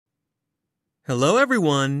Hello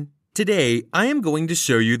everyone! Today, I am going to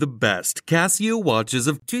show you the best Casio watches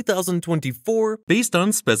of 2024 based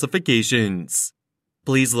on specifications.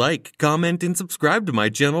 Please like, comment, and subscribe to my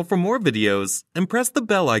channel for more videos, and press the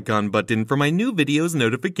bell icon button for my new videos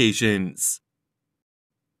notifications.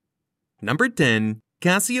 Number 10.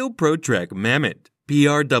 Casio ProTrek Mammoth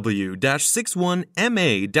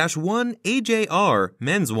PRW-61MA-1AJR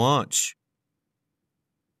Men's Watch.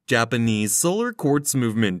 Japanese solar quartz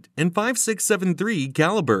movement and 5673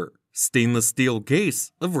 caliber, stainless steel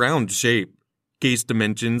case of round shape. Case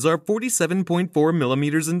dimensions are 47.4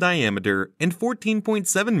 mm in diameter and 14.7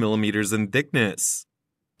 mm in thickness.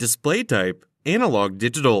 Display type, analog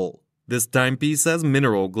digital. This timepiece has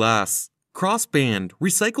mineral glass, crossband,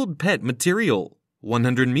 recycled PET material,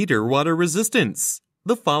 100-meter water resistance.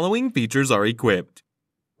 The following features are equipped: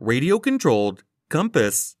 radio-controlled,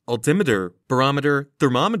 compass, altimeter, barometer,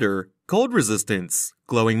 thermometer, cold resistance,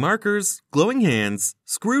 glowing markers, glowing hands,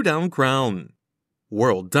 screw-down crown.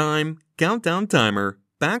 World time, countdown timer,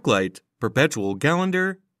 backlight, perpetual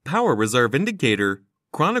calendar, power reserve indicator,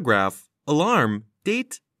 chronograph, alarm,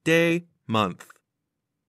 date, day, month.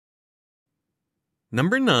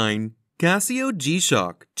 Number 9. Casio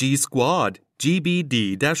G-Shock G-Squad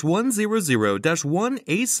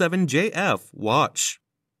GBD-100-1A7JF Watch.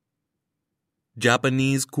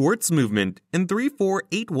 Japanese quartz movement in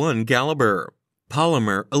 3481 caliber.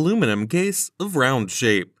 Polymer aluminum case of round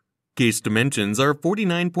shape. Case dimensions are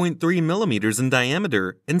 49.3 mm in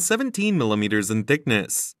diameter and 17 mm in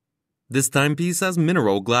thickness. This timepiece has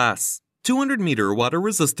mineral glass, 200-meter water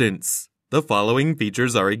resistance. The following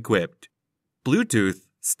features are equipped: Bluetooth,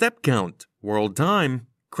 step count, world time,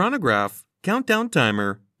 chronograph, countdown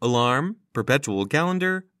timer, alarm, perpetual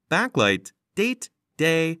calendar, backlight, date,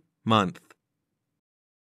 day, month.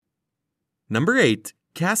 Number 8.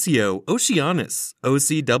 Casio OCEANUS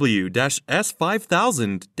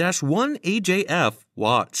OCW-S5000-1AJF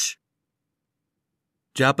Watch.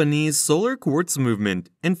 Japanese solar quartz movement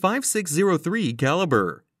and 5603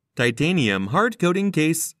 caliber. Titanium hard coating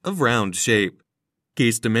case of round shape.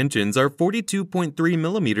 Case dimensions are 42.3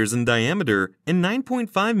 mm in diameter and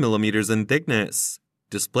 9.5 mm in thickness.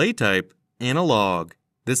 Display type, analog.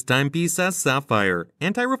 This timepiece has sapphire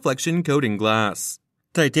anti-reflection coating glass.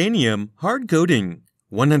 Titanium hard coating,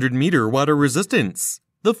 100-meter water resistance.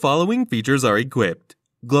 The following features are equipped: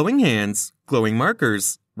 glowing hands, glowing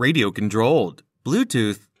markers, radio controlled,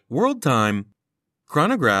 Bluetooth, world time,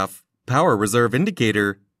 chronograph, power reserve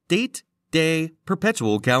indicator, date, day,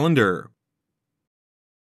 perpetual calendar.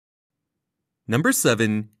 Number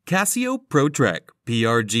 7. Casio ProTrek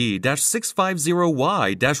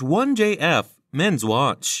PRG-650Y-1JF Men's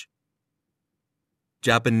Watch.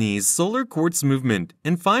 Japanese solar quartz movement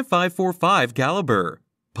in 5545 caliber.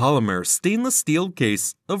 Polymer stainless steel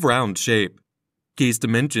case of round shape. Case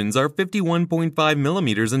dimensions are 51.5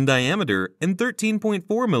 mm in diameter and 13.4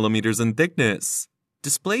 mm in thickness.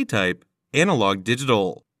 Display type, analog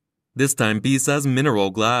digital. This timepiece has mineral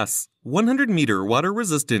glass, 100-meter water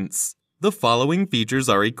resistance. The following features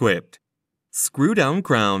are equipped: screw-down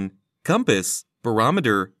crown, compass,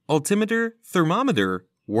 barometer, altimeter, thermometer,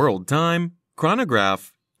 world time,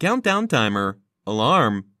 chronograph, countdown timer,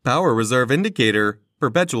 alarm, power reserve indicator,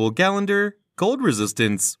 perpetual calendar, cold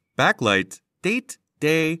resistance, backlight, date,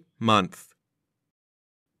 day, month.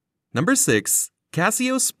 Number 6.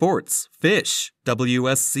 Casio Sports Fish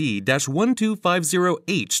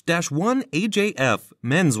WSC-1250H-1AJF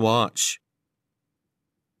Men's Watch.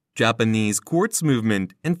 Japanese quartz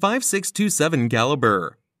movement in 5627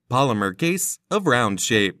 caliber. Polymer case of round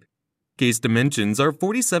shape. Case dimensions are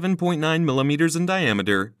 47.9 mm in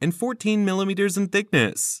diameter and 14 mm in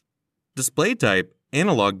thickness. Display type,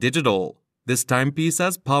 analog digital. This timepiece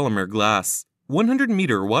has polymer glass,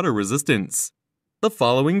 100-meter water resistance. The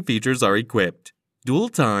following features are equipped: dual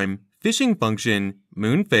time, fishing function,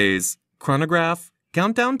 moon phase, chronograph,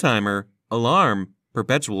 countdown timer, alarm,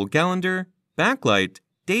 perpetual calendar, backlight,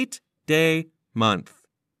 date, day, month.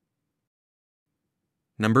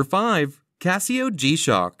 Number 5. Casio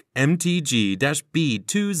G-Shock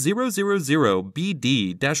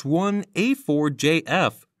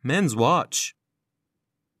MTG-B2000BD-1A4JF Men's Watch.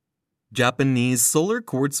 Japanese solar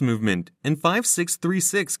quartz movement in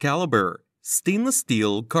 5636 caliber. Stainless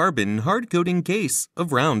steel carbon hard coating case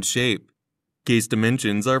of round shape. Case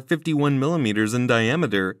dimensions are 51 mm in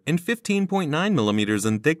diameter and 15.9 mm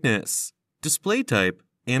in thickness. Display type,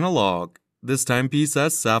 analog. This timepiece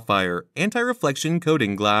has sapphire anti-reflection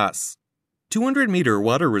coating glass. 200-meter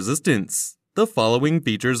water resistance. The following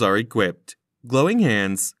features are equipped: glowing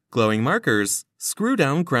hands, glowing markers,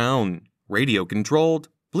 screw-down crown, radio controlled,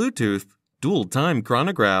 Bluetooth, dual time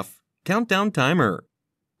chronograph, countdown timer,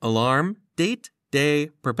 alarm, date, day,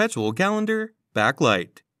 perpetual calendar,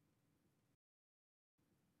 backlight.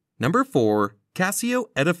 Number 4. Casio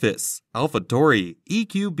EDIFICE Alpha Tauri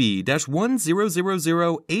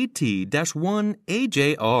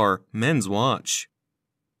EQB-1000AT-1AJR Men's Watch.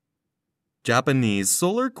 Japanese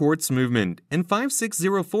solar quartz movement in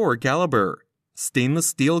 5604 caliber. Stainless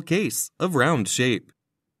steel case of round shape.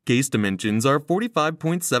 Case dimensions are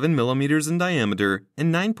 45.7 mm in diameter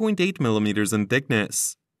and 9.8 mm in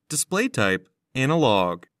thickness. Display type,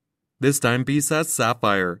 analog. This timepiece has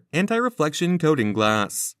sapphire, anti-reflection coating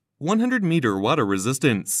glass. 100-meter water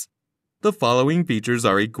resistance. The following features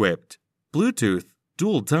are equipped: Bluetooth,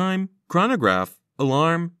 dual time, chronograph,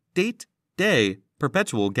 alarm, date, day,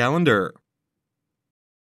 perpetual calendar.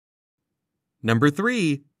 Number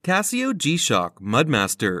 3. Casio G-Shock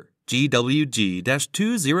MUDMASTER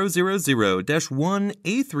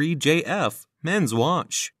GWG-2000-1A3JF Men's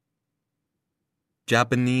Watch.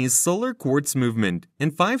 Japanese solar quartz movement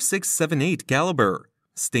in 5678 caliber.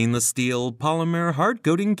 Stainless steel polymer hard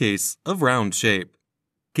coating case of round shape.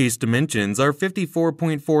 Case dimensions are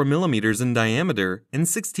 54.4 mm in diameter and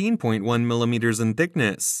 16.1 mm in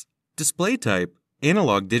thickness. Display type,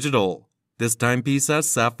 analog digital. This timepiece has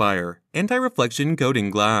sapphire, anti-reflection coating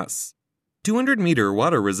glass. 200-meter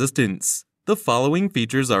water resistance. The following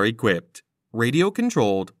features are equipped: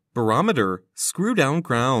 radio-controlled, barometer, screw-down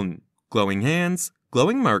crown, glowing hands,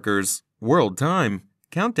 glowing markers, world time,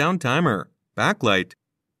 countdown timer, backlight,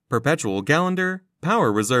 perpetual calendar,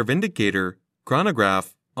 power reserve indicator,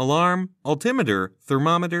 chronograph, alarm, altimeter,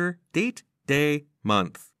 thermometer, date, day,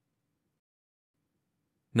 month.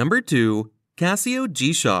 Number 2. Casio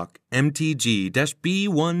G-Shock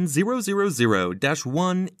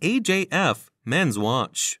MTG-B1000-1AJF Men's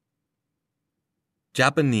Watch.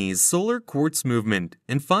 Japanese solar quartz movement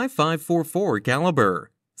in 5544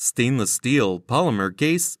 caliber. Stainless steel polymer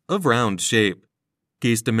case of round shape.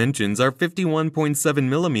 Case dimensions are 51.7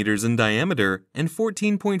 mm in diameter and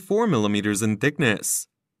 14.4 mm in thickness.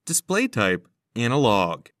 Display type,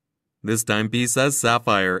 analog. This timepiece has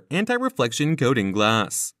sapphire, anti-reflection coating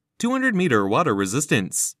glass. 200-meter water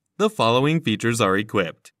resistance. The following features are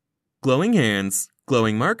equipped: glowing hands,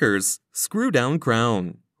 glowing markers, screw-down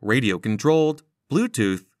crown, radio-controlled,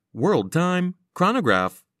 Bluetooth, world time,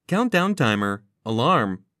 chronograph, countdown timer,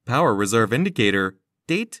 alarm, power reserve indicator,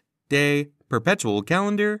 date, day, perpetual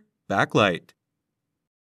calendar, backlight.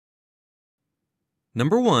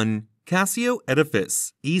 Number 1. Casio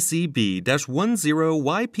EDIFICE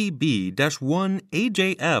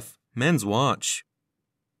ECB-10YPB-1AJF Men's Watch.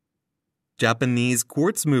 Japanese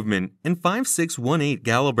quartz movement in 5618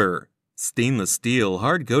 caliber. Stainless steel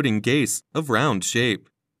hard coating case of round shape.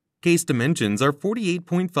 Case dimensions are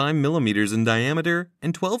 48.5 mm in diameter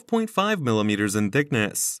and 12.5 mm in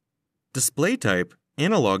thickness. Display type,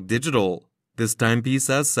 analog digital. This timepiece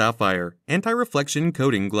has sapphire, anti-reflection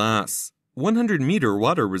coating glass. 100-meter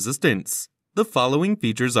water resistance. The following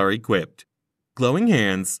features are equipped: glowing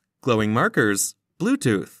hands, glowing markers,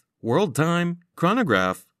 Bluetooth, world time,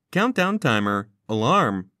 chronograph, countdown timer,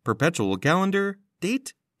 alarm, perpetual calendar,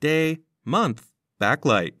 date, day, month,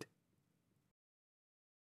 backlight.